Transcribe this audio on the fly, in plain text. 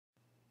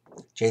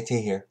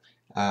JT here.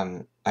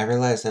 I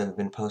realized I've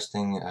been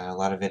posting a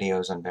lot of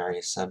videos on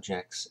various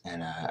subjects,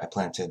 and I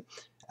plan to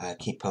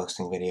keep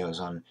posting videos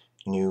on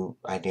new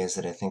ideas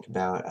that I think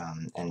about,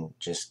 and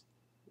just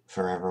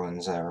for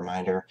everyone's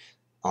reminder,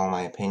 all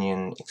my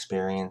opinion,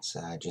 experience,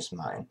 just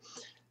mine.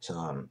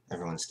 So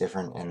everyone's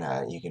different,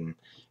 and you can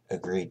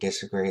agree,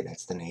 disagree.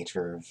 That's the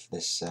nature of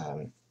this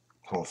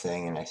whole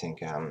thing, and I think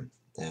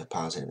the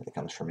positive that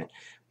comes from it.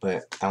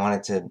 But I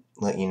wanted to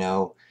let you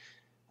know.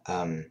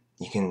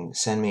 You can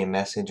send me a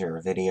message or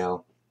a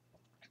video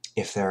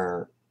if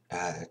there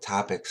are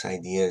topics,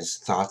 ideas,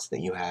 thoughts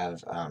that you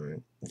have,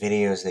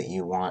 videos that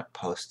you want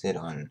posted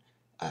on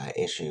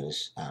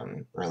issues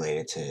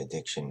related to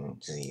addiction,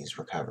 disease,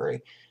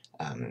 recovery.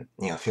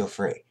 Feel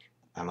free.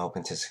 I'm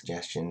open to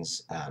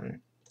suggestions.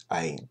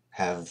 I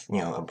have,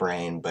 a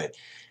brain, but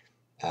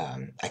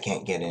I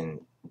can't get in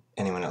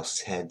anyone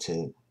else's head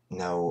to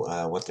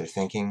know what they're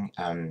thinking,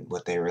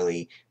 what they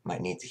really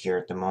might need to hear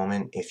at the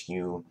moment.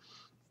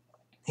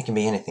 It can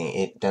be anything.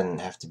 It doesn't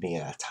have to be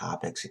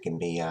topics. It can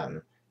be,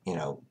 you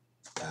know,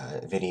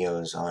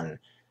 videos on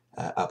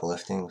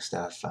uplifting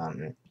stuff,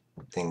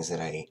 things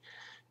that I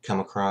come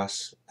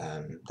across,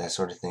 that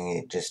sort of thing.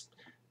 It just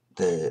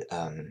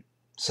the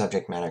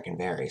subject matter can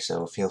vary.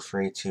 So feel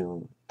free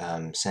to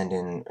send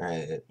in,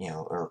 a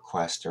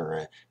request or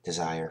a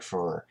desire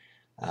for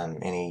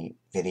any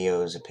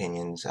videos,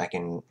 opinions. I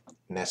can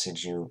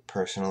message you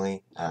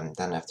personally.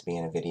 Doesn't have to be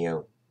in a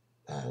video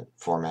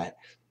format.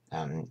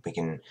 We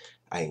can,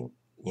 I,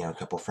 a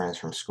couple friends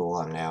from school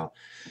I'm now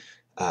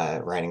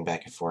writing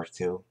back and forth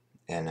to,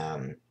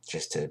 and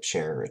just to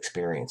share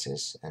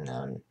experiences.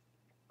 And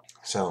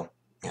so,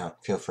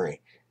 feel free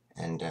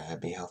and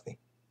be healthy.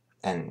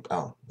 And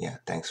oh, yeah,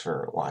 thanks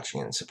for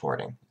watching and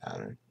supporting.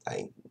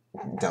 I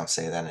don't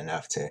say that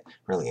enough to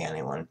really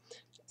anyone.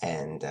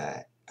 And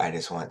I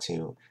just want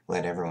to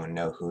let everyone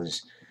know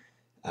who's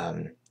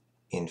um,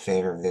 in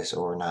favor of this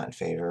or not in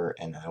favor,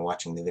 and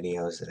watching the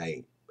videos that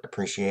I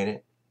appreciate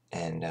it.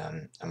 And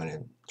I'm going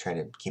to try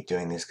to keep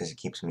doing this because it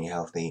keeps me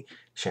healthy,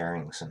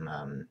 sharing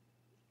some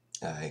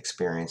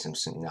experience and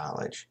some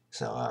knowledge.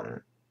 So,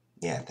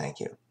 yeah,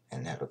 thank you,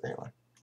 and have a great one.